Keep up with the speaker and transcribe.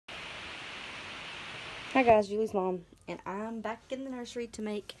Hi guys, Julie's mom, and I'm back in the nursery to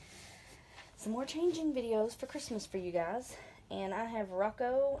make some more changing videos for Christmas for you guys. And I have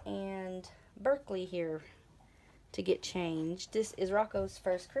Rocco and Berkeley here to get changed. This is Rocco's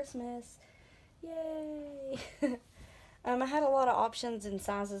first Christmas. Yay! I had a lot of options and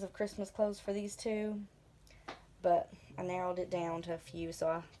sizes of Christmas clothes for these two, but I narrowed it down to a few, so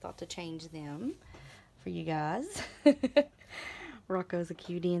I thought to change them for you guys. Rocco's a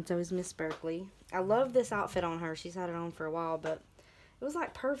cutie, and so is Miss Berkeley. I love this outfit on her. She's had it on for a while, but it was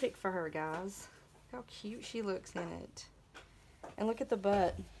like perfect for her, guys. Look how cute she looks in it. And look at the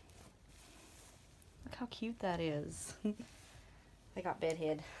butt. Look how cute that is. They got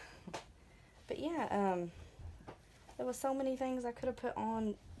bedhead. But yeah, there was so many things I could have put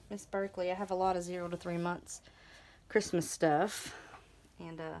on Miss Berkeley. I have a lot of 0 to 3 months Christmas stuff.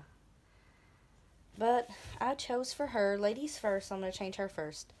 And, but I chose for her, ladies first, so I'm going to change her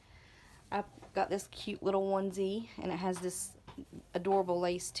first. I got this cute little onesie, and it has this adorable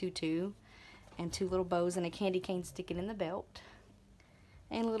lace tutu, and 2 little bows and a candy cane sticking in the belt,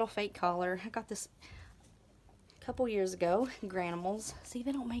 and a little fake collar. I got this a couple years ago, Granimals. See,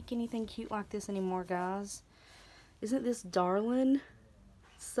 they don't make anything cute like this anymore, guys. Isn't this darling?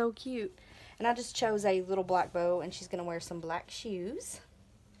 So cute. And I just chose a little black bow, and she's going to wear some black shoes.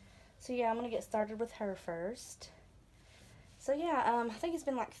 So yeah, I'm going to get started with her first. So yeah, I think it's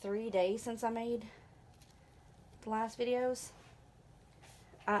been like 3 days since I made the last videos.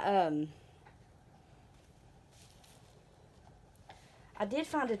 I did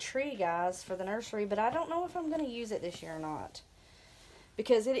find a tree, guys, for the nursery, but I don't know if I'm going to use it this year or not.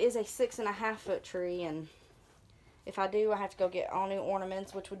 Because it is a 6.5 foot tree, and if I do, I have to go get all new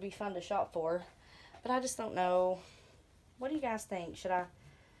ornaments, which would be fun to shop for. But I just don't know. What do you guys think? Should I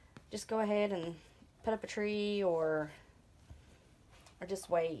just go ahead and put up a tree, or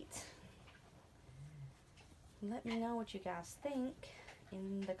just wait? Let me know what you guys think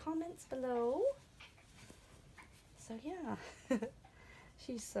in the comments below. So yeah,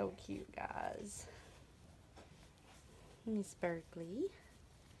 she's so cute, guys. Miss Berkeley.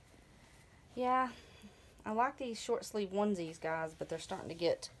 Yeah, I like these short sleeve onesies, guys, but they're starting to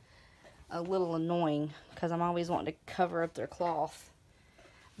get a little annoying because I'm always wanting to cover up their cloth.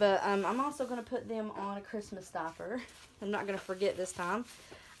 But I'm also going to put them on a Christmas diaper. I'm not going to forget this time.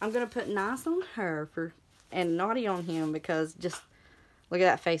 I'm going to put nice on her and naughty on him, because just look at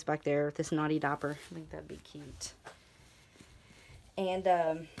that face back there with this naughty diaper. I think that'd be cute. And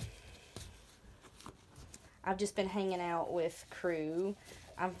I've just been hanging out with Crew.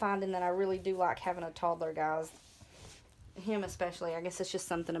 I'm finding that I really do like having a toddler, guys. Him especially. I guess it's just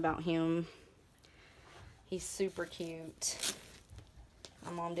something about him. He's super cute. My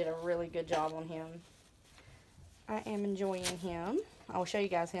mom did a really good job on him. I am enjoying him. I will show you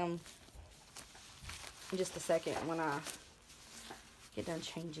guys him in just a second when I get done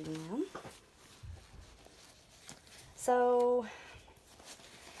changing them. So,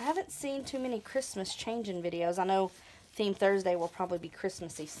 I haven't seen too many Christmas changing videos. I know Theme Thursday will probably be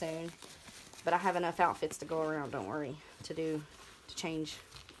Christmassy soon, but I have enough outfits to go around, don't worry, to change.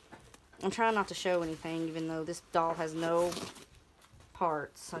 I'm trying not to show anything, even though this doll has no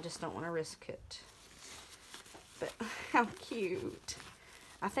parts. I just don't want to risk it. But how cute.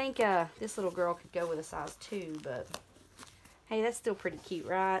 I think this little girl could go with a size 2, but hey, that's still pretty cute,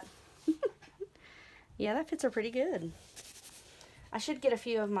 right? Yeah, that fits her pretty good. I should get a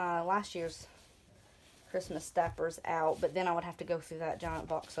few of my last year's Christmas stappers out, but then I would have to go through that giant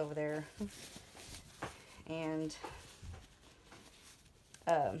box over there. And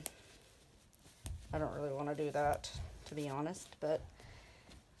I don't really want to do that, to be honest, but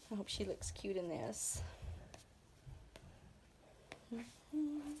I hope she looks cute in this.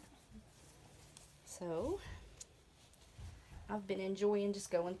 So, I've been enjoying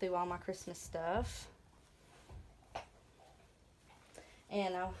just going through all my Christmas stuff.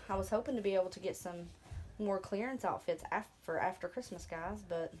 And I was hoping to be able to get some more clearance outfits after Christmas, guys,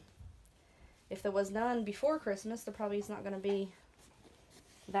 but if there was none before Christmas, there probably is not going to be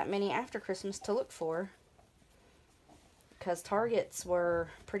that many after Christmas to look for, because Targets were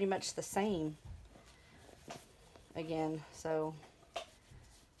pretty much the same again, so I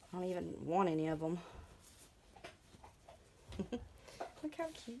don't even want any of them. Look how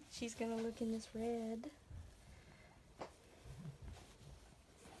cute she's gonna look in this red.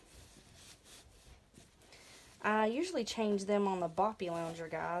 I usually change them on the Boppy Lounger,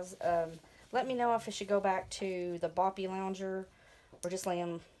 guys. Let me know if I should go back to the Boppy Lounger or just lay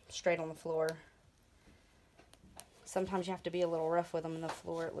them straight on the floor. Sometimes you have to be a little rough with them in the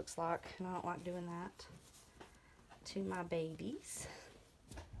floor, it looks like, and I don't like doing that to my babies.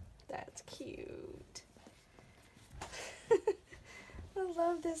 That's cute. I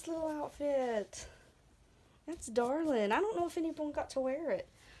love this little outfit. That's darling. I don't know if anyone got to wear it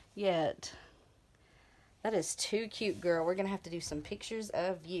yet. That is too cute, girl. We're going to have to do some pictures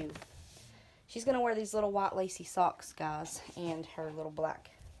of you. She's going to wear these little white lacy socks, guys, and her little black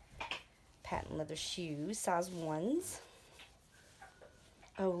patent leather shoes, size 1s.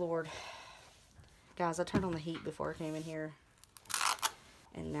 Oh, Lord. Guys, I turned on the heat before I came in here,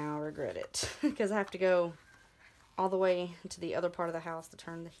 and now I regret it because I have to go all the way to the other part of the house to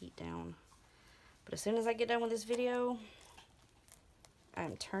turn the heat down. But as soon as I get done with this video,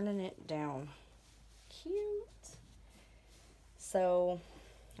 I'm turning it down. Cute. So,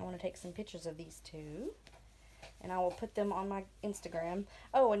 I want to take some pictures of these two, and I will put them on my Instagram.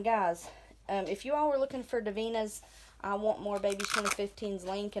 Oh, and guys, if you all were looking for Davina's I Want More Babies 2015's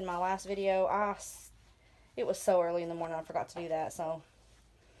link in my last video, it was so early in the morning I forgot to do that, so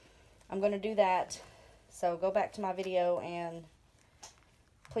I'm going to do that. So go back to my video and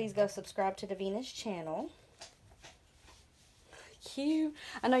please go subscribe to Davina's channel. Cute.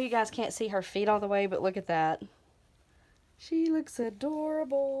 I know you guys can't see her feet all the way, but look at that. She looks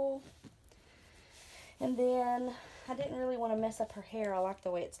adorable. And then I didn't really want to mess up her hair. I like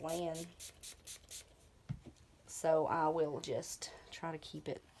the way it's laying. So I will just try to keep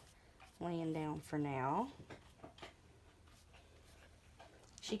it laying down for now.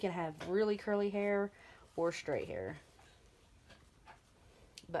 She can have really curly hair or straight hair.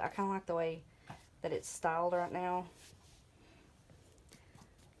 But I kind of like the way that it's styled right now.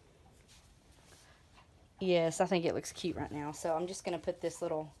 Yes, I think it looks cute right now. So I'm just going to put this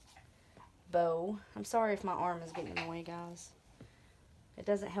little bow. I'm sorry if my arm is getting in the way, guys. It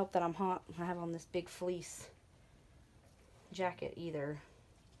doesn't help that I'm hot. I have on this big fleece jacket either.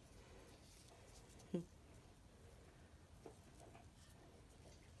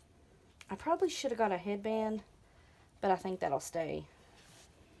 I probably should have got a headband, but I think that'll stay.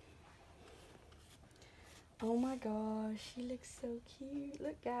 Oh my gosh, she looks so cute.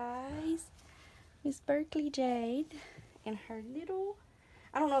 Look, guys. Miss Berkeley Jade and her little,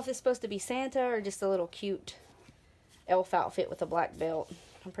 I don't know if it's supposed to be Santa or just a little cute elf outfit with a black belt.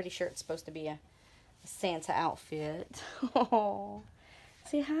 I'm pretty sure it's supposed to be a Santa outfit. Oh,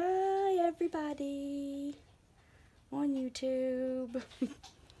 say hi, everybody on YouTube.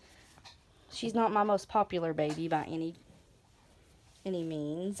 She's not my most popular baby by any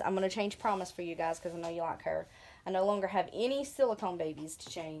means. I'm going to change Promise for you guys because I know you like her. I no longer have any silicone babies to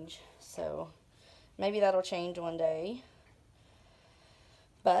change, so maybe that'll change one day.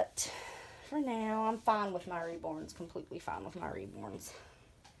 But for now, I'm fine with my Reborns. Completely fine with my Reborns.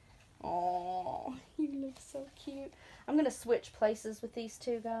 Oh, you look so cute. I'm going to switch places with these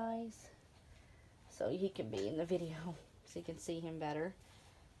two guys so he can be in the video so you can see him better.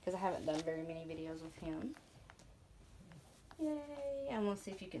 Because I haven't done very many videos with him. Yay. I'm going to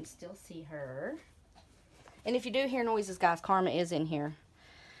see if you can still see her. And if you do hear noises, guys, Karma is in here.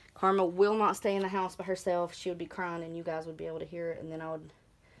 Karma will not stay in the house by herself. She would be crying and you guys would be able to hear it. And then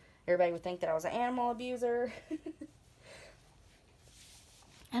everybody would think that I was an animal abuser.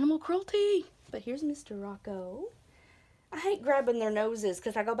 Animal cruelty. But here's Mr. Rocco. I hate grabbing their noses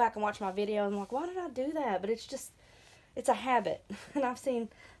because I go back and watch my video and I'm like, why did I do that? But it's a habit. And I've seen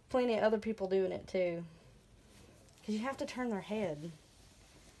plenty of other people doing it too. Because you have to turn their head.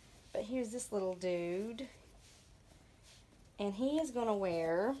 But here's this little dude. And he is going to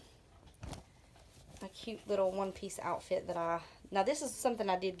wear a cute little one-piece outfit that now this is something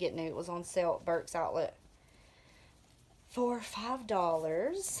I did get new. It was on sale at Burke's Outlet for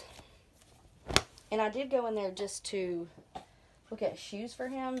 $5. And I did go in there just to look at shoes for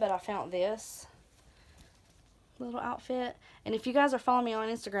him, but I found this little outfit. And if you guys are following me on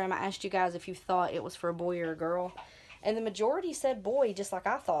Instagram, I asked you guys if you thought it was for a boy or a girl. And the majority said boy, just like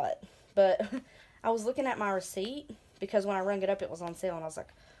I thought. But I was looking at my receipt because when I rung it up, it was on sale. And I was like,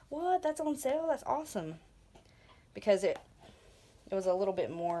 what? That's on sale? That's awesome. Because it was a little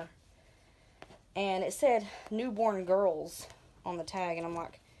bit more. And it said newborn girls on the tag. And I'm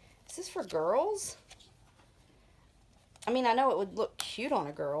like, is this for girls? I mean, I know it would look cute on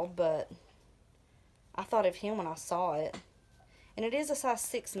a girl, but I thought of him when I saw it. And it is a size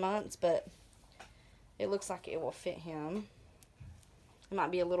 6 months, but it looks like it will fit him. It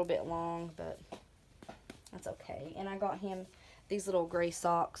might be a little bit long, but that's okay. And I got him these little gray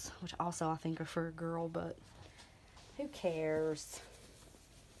socks, which also I think are for a girl, but who cares?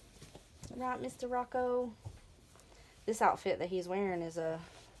 Right, Mr. Rocco? This outfit that he's wearing is a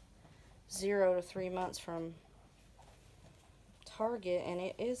 0 to 3 months from Target, and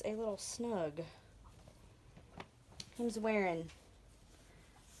it is a little snug. He's wearing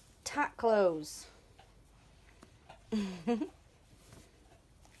tight clothes.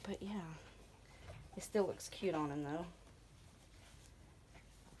 But yeah, it still looks cute on him though.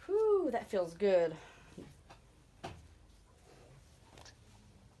 Whew, that feels good.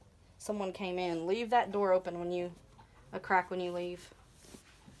 Someone came in. Leave that door open when you, a crack when you leave.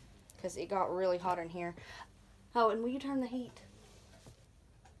 Because it got really hot in here. Oh, and will you turn the heat?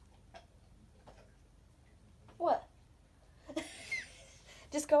 What?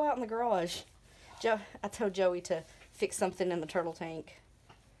 Just go out in the garage. I told Joey to fix something in the turtle tank.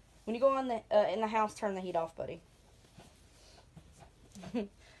 When you go on in the house, turn the heat off, buddy.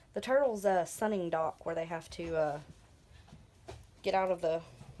 The turtles' sunning dock where they have to get out of the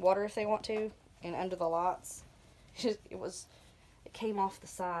water if they want to, and under the lights. It came off the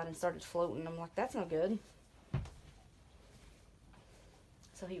side and started floating. I'm like, that's no good.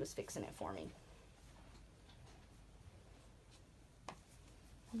 So he was fixing it for me.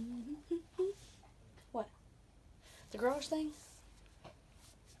 What? The garage thing?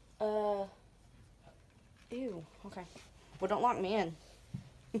 Ew. Okay. Well, don't lock me in.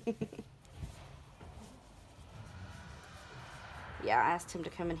 Yeah, I asked him to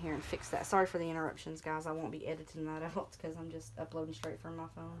come in here and fix that. Sorry for the interruptions, guys. I won't be editing that out because I'm just uploading straight from my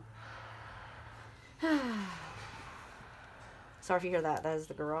phone. Sorry if you hear that. That is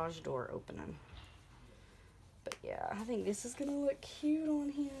the garage door opening. But yeah, I think this is going to look cute on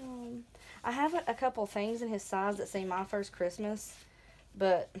him. I have a couple things in his size that say My First Christmas.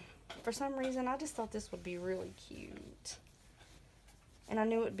 But for some reason, I just thought this would be really cute. And I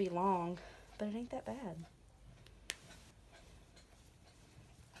knew it would be long, but it ain't that bad.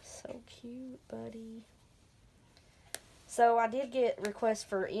 So cute, buddy. So I did get requests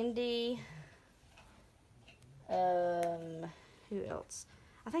for Indy. Who else?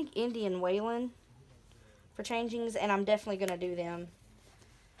 I think Indy and Waylon for changings, and I'm definitely going to do them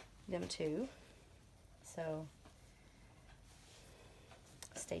too. So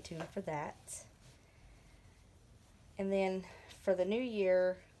stay tuned for that. And then for the new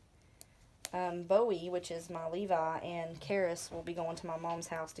year, Bowie, which is my Levi, and Karis will be going to my mom's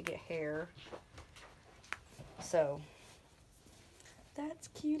house to get hair. So that's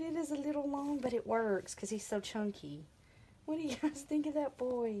cute. It is a little long, but it works because he's so chunky. What do you guys think of that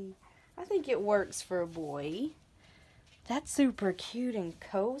boy? I think it works for a boy. That's super cute and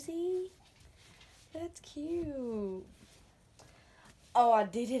cozy. That's cute. Oh, I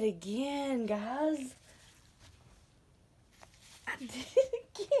did it again, guys. I did it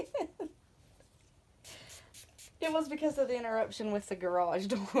again. It was because of the interruption with the garage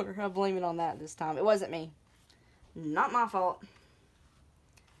door. I blame it on that this time. It wasn't me. Not my fault.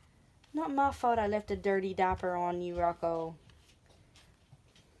 Not my fault I left a dirty diaper on you, Rocco.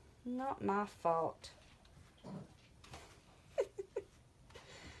 Not my fault.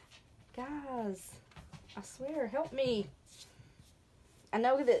 Guys, I swear, help me. I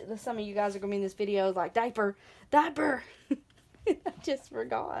know that some of you guys are going to be in this video like, diaper, diaper. I just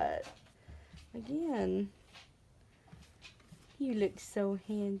forgot. Again. You look so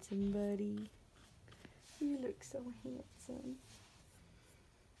handsome, buddy. You look so handsome.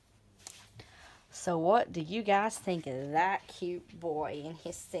 So what do you guys think of that cute boy in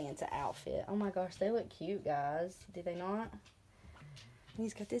his Santa outfit? Oh my gosh, they look cute, guys. Did they not?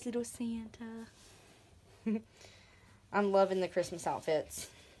 He's got this little Santa. I'm loving the Christmas outfits.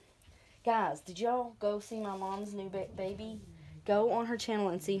 Guys, did y'all go see my mom's new baby? Go on her channel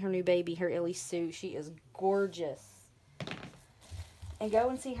and see her new baby, her Ellie Sue. She is gorgeous. And go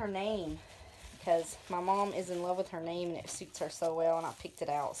and see her name, because my mom is in love with her name and it suits her so well, and I picked it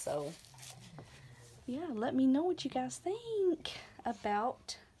out. So yeah, let me know what you guys think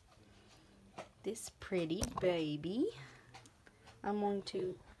about this pretty baby. I'm going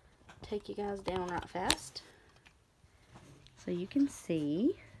to take you guys down right fast so you can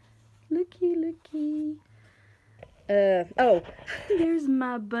see. Looky, looky. Oh, there's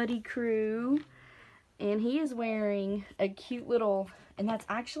my buddy Crew. And he is wearing a cute little, and that's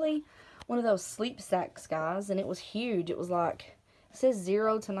actually one of those sleep sacks, guys. And it was huge. It was like, it says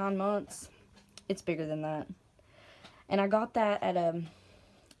 0 to 9 months. It's bigger than that. And I got that at a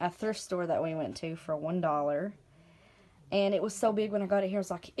thrift store that we went to for $1. And it was so big when I got it here. I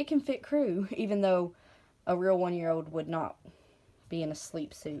was like, it can fit Crew, even though a real 1-year-old would not be in a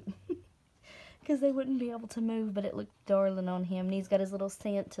sleep suit. Because they wouldn't be able to move, but it looked darling on him. And he's got his little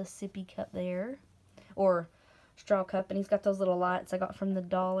Santa sippy cup there. Or straw cup. And he's got those little lights I got from the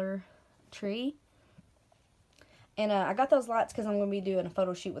Dollar Tree. And I got those lights because I'm going to be doing a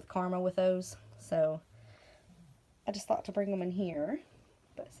photo shoot with Karma with those. So I just thought to bring them in here.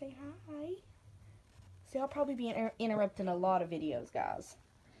 But say hi. See, I'll probably be interrupting a lot of videos, guys.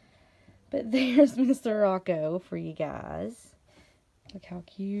 But there's Mr. Rocco for you guys. Look how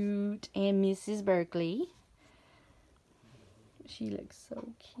cute. And Mrs. Berkeley. She looks so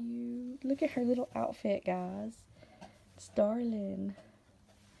cute. Look at her little outfit, guys. It's darling.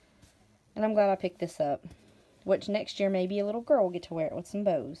 And I'm glad I picked this up. Which next year maybe a little girl will get to wear it with some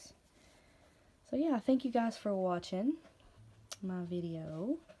bows. So yeah, thank you guys for watching my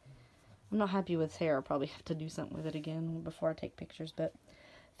video. I'm not happy with hair. I'll probably have to do something with it again before I take pictures. But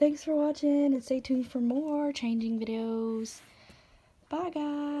thanks for watching and stay tuned for more changing videos. Bye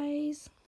guys.